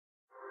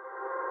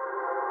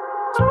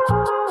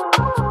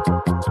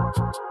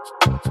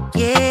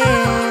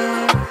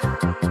Yeah,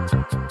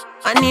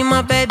 I need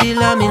my baby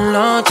love me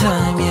long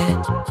time,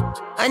 yeah.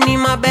 I need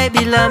my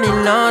baby love me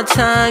long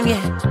time,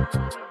 yeah.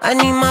 I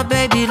need my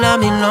baby love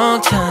me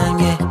long time,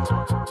 yeah.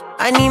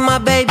 I need my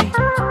baby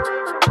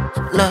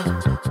love.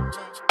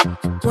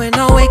 When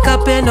I wake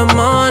up in the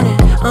morning,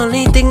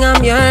 only thing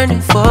I'm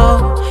yearning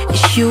for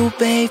is you,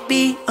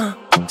 baby.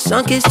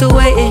 Sunk is the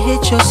way it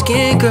hit your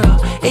skin, girl.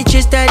 It's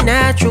just that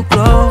natural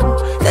glow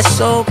that's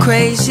so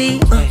crazy.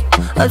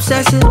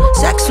 Obsessive,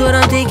 sex what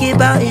I'm thinking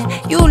about it.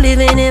 You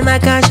living in my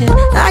conscience,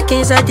 I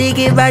can't stop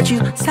thinking about you.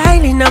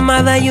 Silent on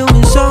my volume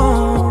is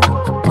on.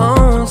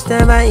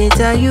 Stand by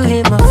until you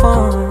hit my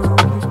phone.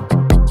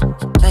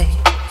 Hey.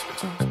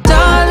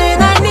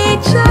 Darling, I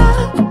need you.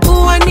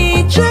 Ooh, I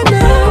need you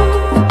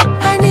now.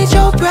 I need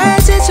your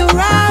presence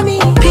around me.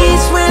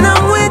 Peace when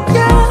I'm with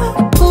you.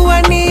 Ooh,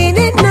 I need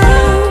it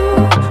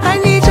now. I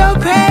need your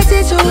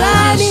presence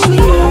around me.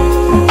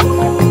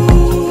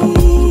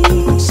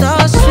 So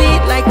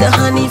sweet like the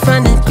honey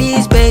from the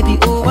bees, baby.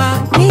 Ooh, I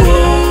need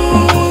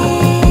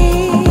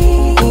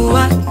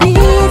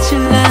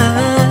your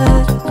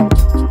love.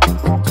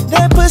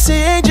 That pussy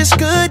ain't just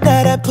good,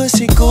 now that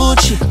pussy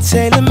Gucci.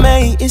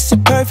 Tailor-made, it's the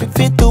perfect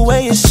fit the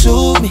way it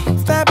suit me.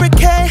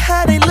 Fabricate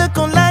how they look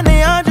online,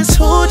 they all just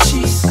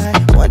hoochies. I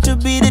want to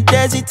be the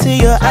Desi to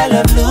your I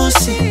Love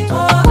Lucy.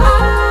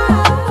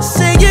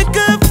 Say you're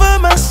good for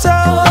my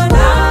soul.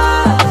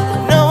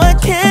 No, I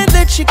can't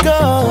let you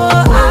go.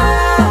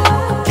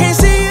 Can't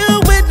see you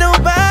with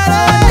nobody.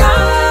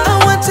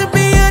 I want to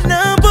be your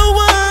number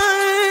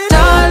one.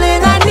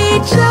 Darling, I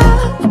need you.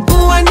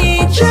 Ooh, I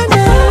need you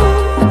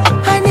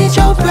now. I need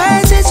your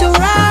presence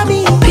around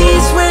me.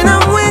 Peace when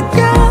I'm with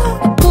you.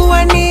 Ooh,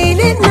 I need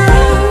it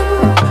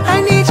now.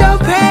 I need your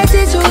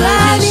presence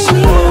around me.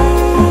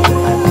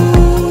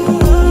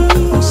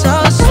 So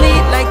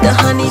sweet like the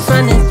honey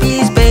from the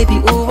bees, baby.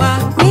 Ooh, I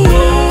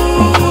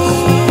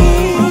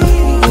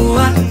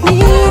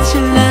need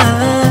your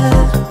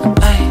love.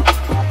 Ay,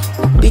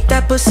 beat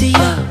that pussy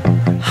up,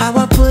 how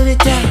I put it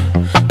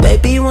down.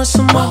 Baby, want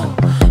some more?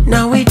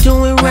 Now we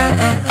doing right.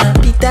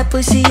 Beat that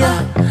pussy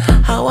up,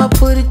 how I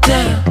put it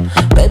down.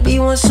 Baby,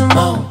 want some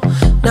more?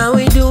 Now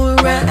we doing right.